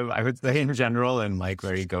impulsive, I would say in general, and like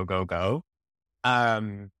very go.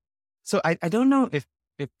 So I don't know if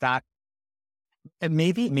that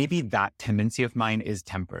maybe that tendency of mine is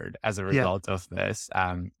tempered as a result of this.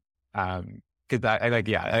 Because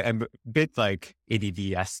I'm a bit like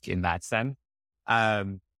ADD-esque in that sense. I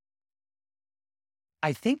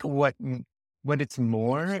think what it's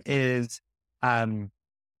more is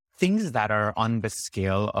things that are on the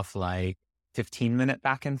scale of like 15-minute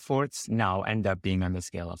back and forths now end up being on the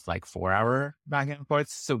scale of like 4-hour back and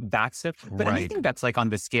forths. So that's it. But anything that's like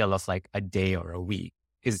on the scale of like a day or a week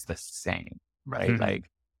is the same, right?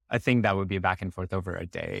 Like a thing that would be back and forth over a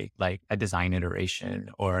day, like a design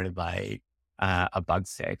iteration or like a bug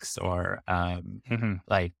fix or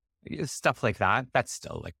like stuff like that. That's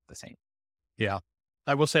still like the same. Yeah.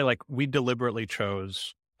 I will say, like, we deliberately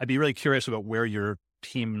chose, I'd be really curious about where your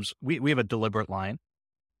teams, we have a deliberate line.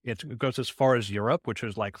 It goes as far as Europe, which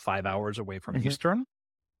is like 5 hours away from Eastern.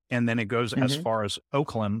 And then it goes as far as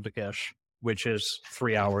Oakland-ish, which is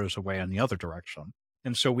 3 hours away in the other direction.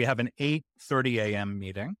 And so we have an 8:30 a.m.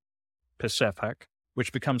 meeting, Pacific,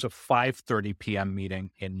 which becomes a 5:30 p.m. meeting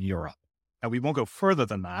in Europe. And we won't go further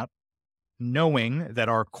than that knowing that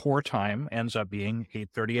our core time ends up being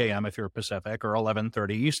 8:30 a.m. if you're Pacific or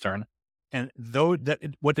 11:30 Eastern. And though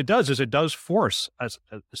what it does is it does force, as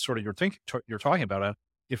sort of you're talking about it,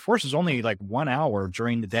 it forces only like 1 hour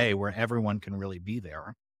during the day where everyone can really be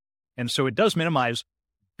there. And so it does minimize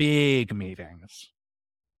big meetings.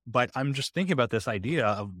 But I'm just thinking about this idea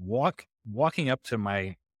of walking up to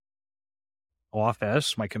my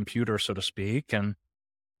office, my computer, so to speak, and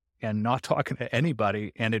not talking to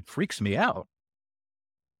anybody, and it freaks me out.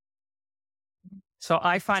 So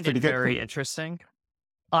I find it very interesting.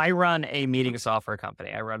 I run a meeting software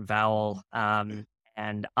company. I run Vowel,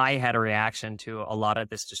 and I had a reaction to a lot of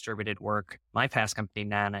this distributed work. My past company,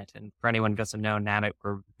 Nanit, and for anyone who doesn't know, Nanit,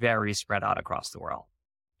 we're very spread out across the world.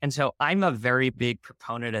 And so I'm a very big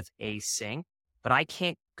proponent of async, but I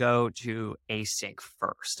can't go to async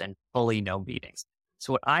first and fully no meetings.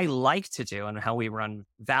 So what I like to do and how we run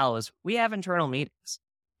Vowel is we have internal meetings.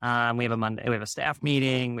 We have a staff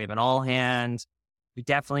meeting, we have an all hands. We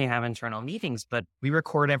definitely have internal meetings, but we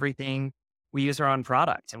record everything. We use our own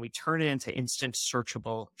product and we turn it into instant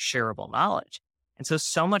searchable, shareable knowledge. And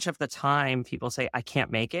so much of the time people say, I can't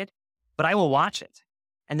make it, but I will watch it.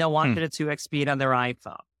 And they'll watch it at 2x speed on their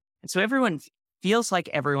iPhone. And so everyone feels like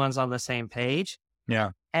everyone's on the same page.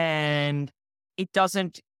 Yeah. And it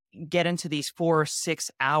doesn't get into these 4 or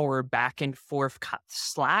 6 hour back and forth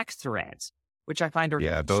Slack threads, which I find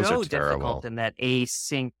are so difficult in that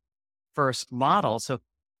async first model. So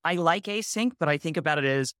I like async, but I think about it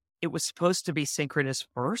as it was supposed to be synchronous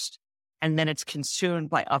first, and then it's consumed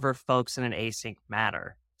by other folks in an async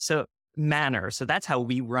manner. So that's how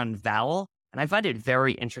we run Vowel. And I find it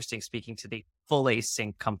very interesting speaking to the full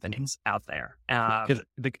async companies out there.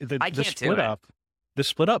 The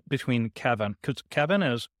split up between Kevin, because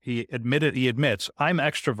Kevin he admits, I'm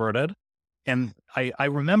extroverted. And I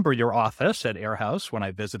remember your office at Airhouse when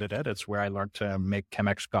I visited it. It's where I learned to make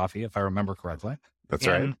Chemex coffee, if I remember correctly. That's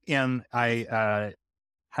right. And I,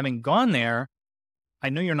 having gone there, I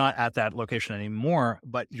know you're not at that location anymore,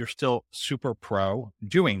 but you're still super pro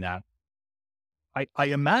doing that. I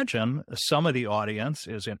imagine some of the audience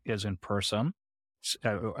is in person,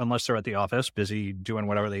 unless they're at the office, busy doing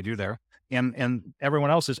whatever they do there. And everyone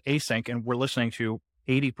else is async, and we're listening to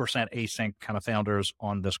 80% async kind of founders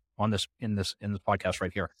in this podcast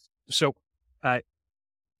right here. So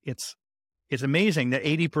it's amazing that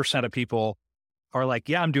 80% of people are like,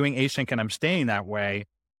 yeah, I'm doing async and I'm staying that way.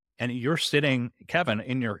 And you're sitting, Kevin,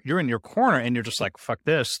 you're in your corner and you're just like, fuck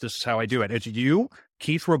this. This is how I do it. It's you,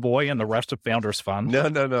 Keith Raboy, and the rest of Founders Fund.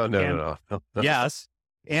 No. Yes.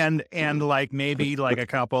 And like maybe like a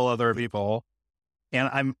couple other people.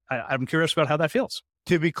 And I'm curious about how that feels.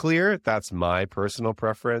 To be clear, that's my personal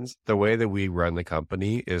preference. The way that we run the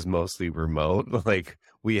company is mostly remote. Like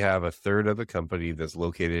we have a third of the company that's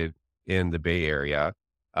located in the Bay Area.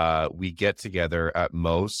 We get together at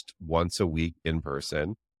most once a week in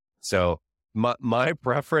person. So my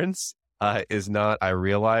preference is not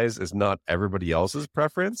everybody else's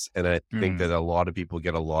preference. And I think that a lot of people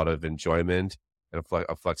get a lot of enjoyment and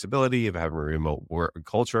a flexibility of having a remote work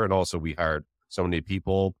culture. And also we hired so many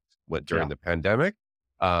people during the pandemic.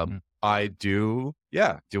 I do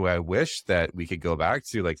I wish that we could go back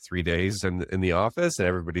to like 3 days in the office and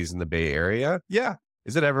everybody's in the Bay Area? Yeah.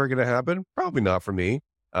 Is it ever going to happen? Probably not for me.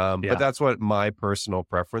 But that's what my personal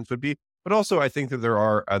preference would be. But also I think that there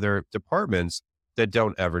are other departments that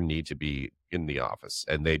don't ever need to be in the office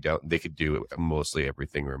and they could do mostly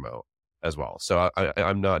everything remote as well. So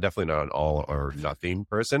I'm definitely not an all or nothing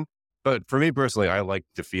person, but for me personally, I like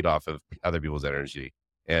to feed off of other people's energy.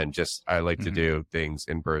 And I like to do things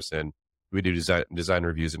in person. We do design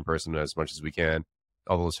reviews in person as much as we can,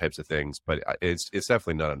 all those types of things. But it's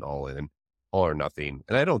definitely not an all or nothing.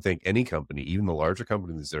 And I don't think any company, even the larger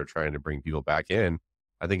companies that are trying to bring people back in,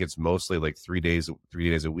 I think it's mostly like 3 days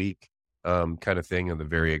a week kind of thing on the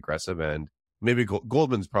very aggressive end. Maybe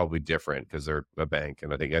Goldman's probably different because they're a bank,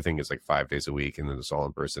 and I think it's like 5 days a week, and then it's all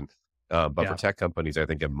in person. But for tech companies, I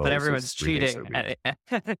think at most, but everyone's cheating.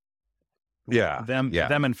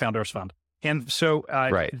 Them and Founders Fund. And so,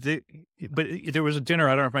 right. But there was a dinner.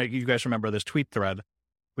 I don't know if you guys remember this tweet thread,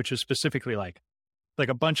 which is specifically like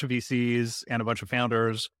a bunch of VCs and a bunch of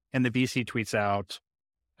founders, and the VC tweets out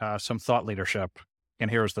some thought leadership. And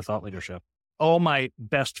here's the thought leadership. All my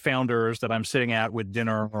best founders that I'm sitting at with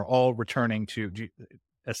dinner are all returning to,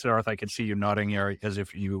 Sidharth, I can see you nodding here as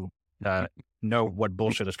if you know what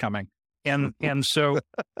bullshit is coming. And so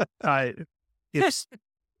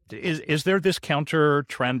is there this counter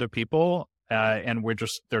trend of people and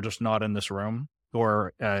they're just not in this room,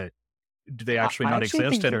 or do they actually not exist?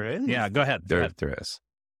 Think there is. Yeah, go ahead. There is.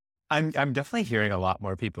 I'm definitely hearing a lot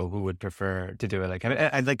more people who would prefer to do it. Like,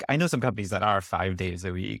 I know some companies that are 5 days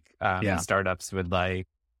a week. Startups with like,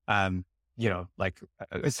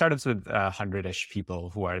 startups with 100-ish people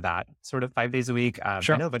who are that sort of 5 days a week.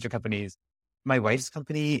 Sure. I know a bunch of companies. My wife's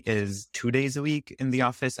company is 2 days a week in the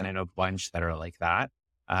office, and I know a bunch that are like that.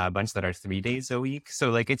 A bunch that are 3 days a week. So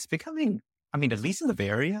like, it's becoming, I mean, at least in the Bay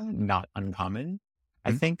Area, not uncommon,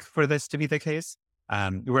 I think, for this to be the case.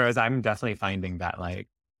 Whereas I'm definitely finding that like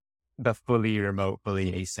the fully remote,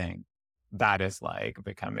 fully async, that is like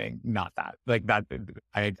becoming not that like that.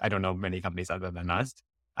 I don't know many companies other than us.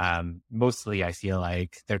 Mostly I feel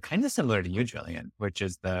like they're kind of similar to you, Julian, which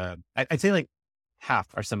is I'd say like half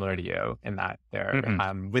are similar to you in that they're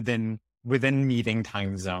within meeting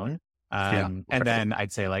time zone. And then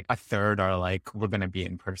I'd say like a third are like, we're going to be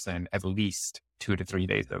in person at least 2 to 3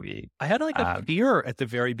 days a week. I had like a fear at the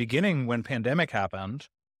very beginning when pandemic happened.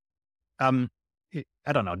 I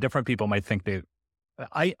don't know, different people might think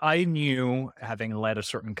I knew, having led a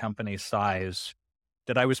certain company size,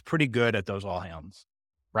 that I was pretty good at those all hands,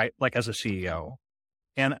 right? Like as a CEO.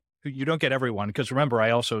 And you don't get everyone, because remember, I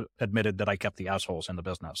also admitted that I kept the assholes in the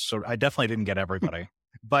business. So I definitely didn't get everybody.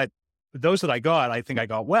 But those that I got, I think I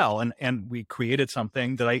got well. And we created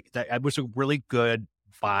something that was a really good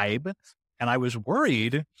vibe. And I was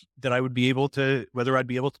worried that I would be able to, whether I'd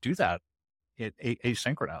be able to do that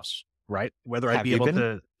asynchronous, right? Whether I'd be able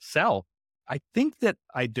to sell. I think that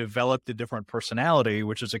I developed a different personality,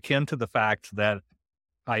 which is akin to the fact that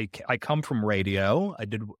I come from radio. I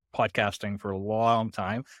did podcasting for a long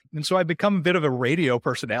time. And so I become a bit of a radio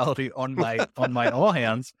personality on my all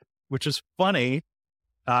hands, which is funny.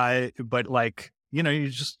 But like,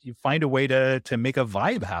 you find a way to make a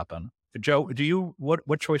vibe happen. Joe,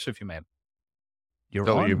 what choice have you made? You're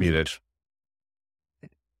muted.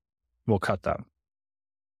 We'll cut that.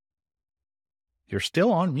 You're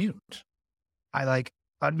still on mute. I like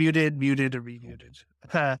unmuted, muted, or remuted.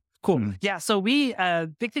 Cool. Yeah. So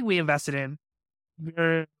big thing we invested in,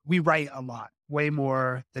 we write a lot, way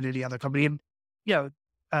more than any other company. And, to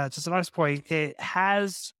Sidharth's point, it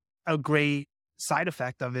has a great side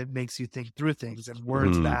effect of it makes you think through things, and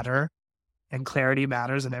words matter and clarity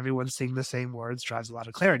matters, and everyone seeing the same words drives a lot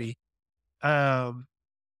of clarity. And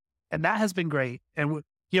that has been great. And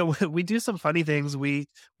we do some funny things. We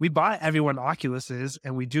bought everyone Oculuses,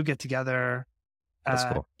 and we do get together That's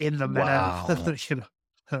cool. in the meta.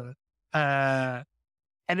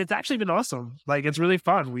 And it's actually been awesome. Like, it's really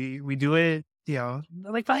fun. We do it,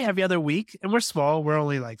 like probably every other week, and we're small. We're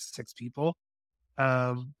only like 6 people.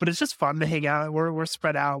 But it's just fun to hang out. We're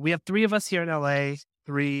spread out. We have 3 of us here in LA,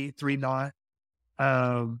 three not.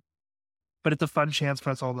 But it's a fun chance for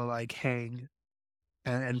us all to like hang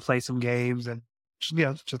and play some games and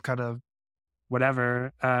just kind of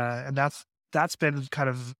whatever. And that's been kind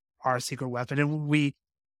of our secret weapon. And we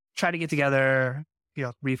try to get together,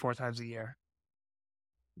 3-4 times a year.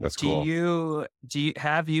 That's cool.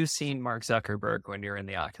 Have you seen Mark Zuckerberg when you're in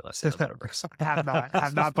the Oculus?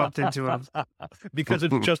 Have not bumped into him. Because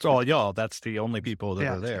it's just all y'all. That's the only people that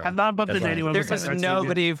are there. Have not bumped into anyone. There's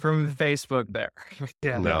nobody from Facebook there.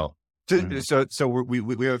 Yeah. No. So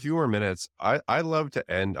we have a few more minutes. I love to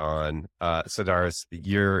end on Sidharth,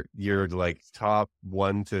 your like top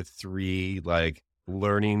 1 to 3 like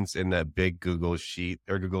learnings in that big Google sheet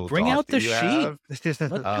or Google Bring Doc out the sheet.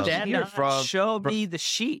 Show me the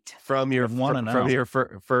sheet from your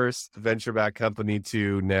first venture back company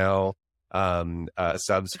to now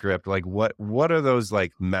Subscript. Like what are those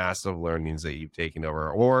like massive learnings that you've taken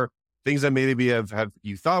over, or things that maybe have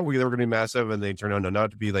you thought they were going to be massive and they turn out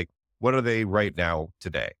not to be? Like, what are they right now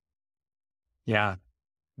today? Yeah.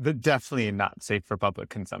 They're definitely not safe for public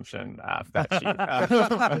consumption. That sheet.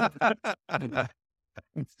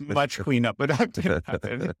 Much cleanup would have to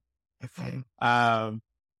happen. I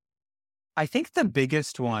think the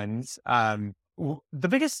biggest ones, I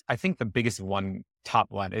think the biggest top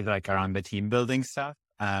one is like around the team building stuff,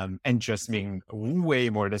 and just being way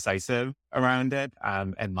more decisive around it,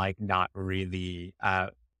 and like not really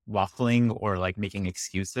waffling or like making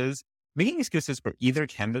excuses for either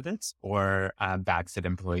candidates or backseat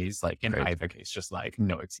employees. Like in either case, just like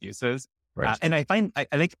no excuses. Right. And I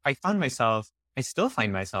still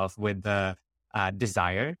find myself with the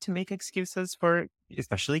desire to make excuses for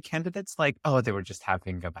especially candidates, like, oh, they were just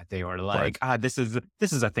having a bad day, or like, this is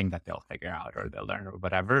a thing that they'll figure out or they'll learn or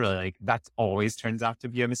whatever. Like that always turns out to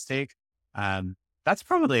be a mistake. That's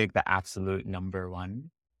probably like the absolute number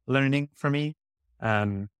one learning for me.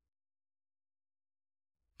 And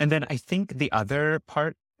then I think the other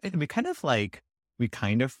part, we kind of went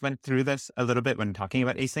through this a little bit when talking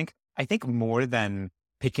about async. I think more than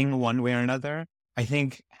picking one way or another, I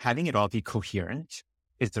think having it all be coherent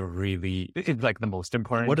is it's like the most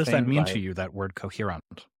important What does thing. that mean like, to you, that word coherent?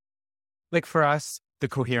 Like for us, the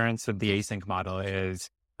coherence of the async model is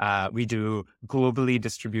we do globally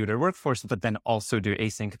distributed workforce, but then also do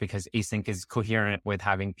async because async is coherent with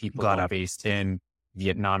having people based in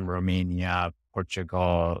Vietnam, Romania,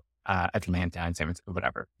 Portugal, Atlanta, and San Francisco,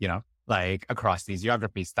 whatever, like across these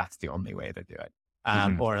geographies. That's the only way to do it.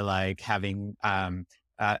 Or like having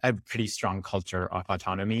a pretty strong culture of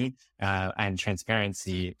autonomy and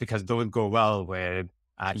transparency, because those go well with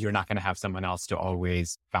you're not going to have someone else to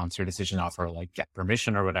always bounce your decision off or like get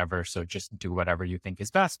permission or whatever. So just do whatever you think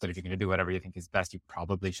is best. But if you're going to do whatever you think is best, you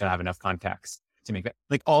probably should have enough context to make that.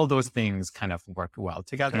 Like all those things kind of work well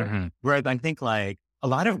together. Whereas I think like a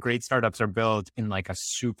lot of great startups are built in like a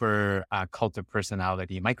super cult of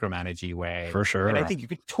personality, micromanagey way. For sure. And I think you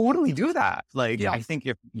could totally do that. Like, I think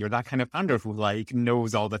if you're that kind of founder who like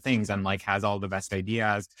knows all the things and like has all the best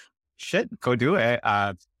ideas, go do it.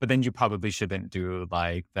 But then you probably shouldn't do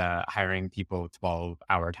like the hiring people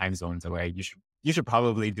 12-hour time zones away. You should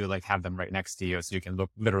probably do like have them right next to you so you can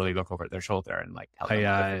literally look over their shoulder and like tell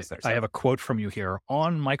them. I have a quote from you here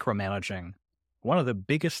on micromanaging. One of the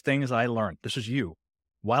biggest things I learned, this is you,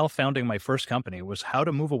 while founding my first company, was how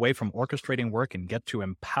to move away from orchestrating work and get to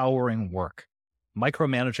empowering work.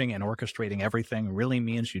 Micromanaging and orchestrating everything really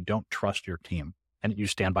means you don't trust your team. And you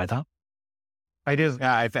stand by that? I do.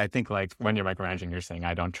 Yeah, I think like when you're micromanaging, you're saying,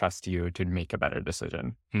 I don't trust you to make a better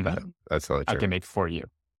decision, but that's totally true. I can make for you.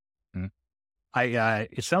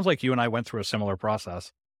 It sounds like you and I went through a similar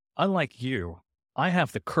process. Unlike you, I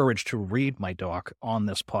have the courage to read my doc on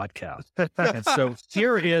this podcast. And so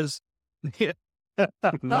here is,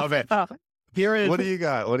 love it. Here is, what do you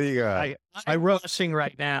got? I wrote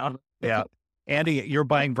right now. Yeah. Andy, you're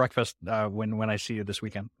buying breakfast when I see you this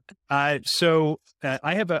weekend. I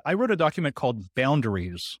wrote a document called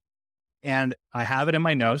Boundaries, and I have it in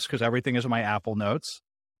my notes because everything is in my Apple Notes.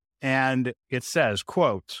 And it says,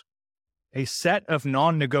 quote, a set of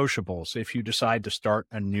non-negotiables if you decide to start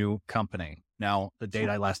a new company. Now, the date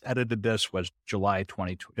I last edited this was June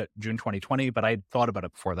 2020, but I had thought about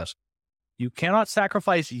it before this. You cannot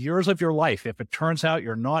sacrifice years of your life if it turns out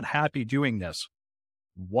you're not happy doing this.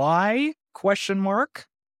 Why? ?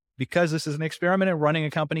 Because this is an experiment in running a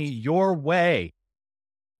company your way.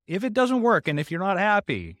 If it doesn't work and if you're not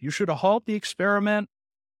happy, you should halt the experiment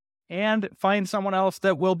and find someone else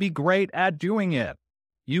that will be great at doing it.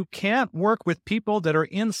 You can't work with people that are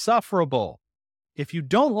insufferable. If you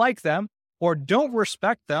don't like them or don't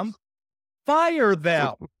respect them, fire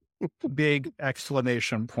them. Big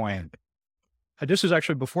exclamation point. This is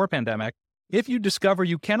actually before pandemic. If you discover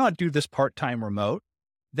you cannot do this part-time remote,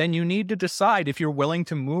 then you need to decide if you're willing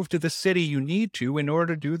to move to the city you need to in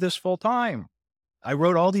order to do this full time. I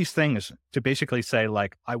wrote all these things to basically say,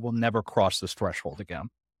 like, I will never cross this threshold again.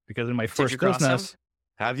 Because in my first business...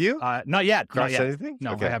 Have you? Not yet. Crossed anything?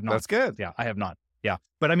 No, okay. I have not. That's good. Yeah, I have not. Yeah.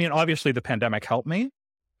 But I mean, obviously the pandemic helped me.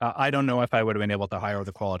 I don't know if I would have been able to hire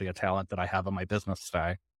the quality of talent that I have in my business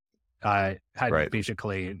today. Had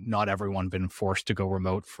basically not everyone been forced to go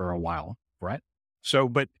remote for a while, right? So,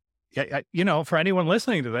 but for anyone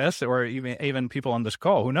listening to this, or even people on this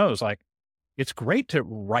call, who knows, like, it's great to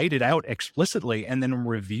write it out explicitly and then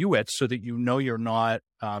review it so that you're not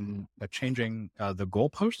changing the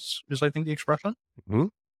goalposts, is I think the expression. Mm-hmm.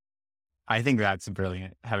 I think that's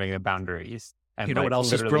brilliant, having the boundaries. And you know what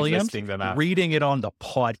else is brilliant? Reading it on the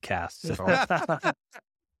podcast.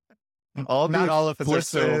 Not all of them are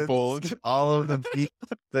so bold. All of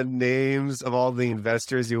the names of all the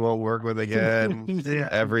investors you won't work with again.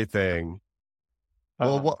 Everything.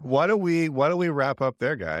 Well, why don't we wrap up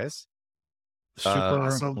there, guys? Super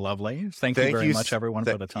awesome. Lovely. Thank you very much, everyone,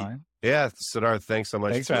 for the time. Yeah, Sidharth, thanks so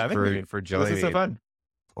much for joining. This is so fun.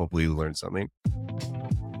 Hopefully you learned something.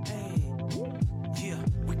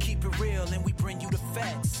 We keep it real and we bring you the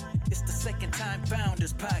facts. It's the Second Time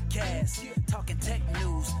Founders podcast. Talking tech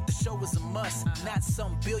news, the show is a must. Not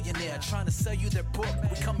some billionaire trying to sell you their book.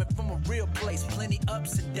 We coming from a real place, plenty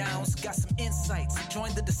ups and downs. Got some insights,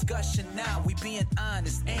 join the discussion now. We being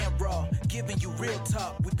honest and raw, giving you real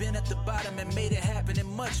talk. We've been at the bottom and made it happen and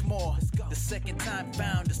much more. The Second Time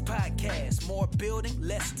Founders podcast. More building,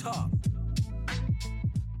 less talk.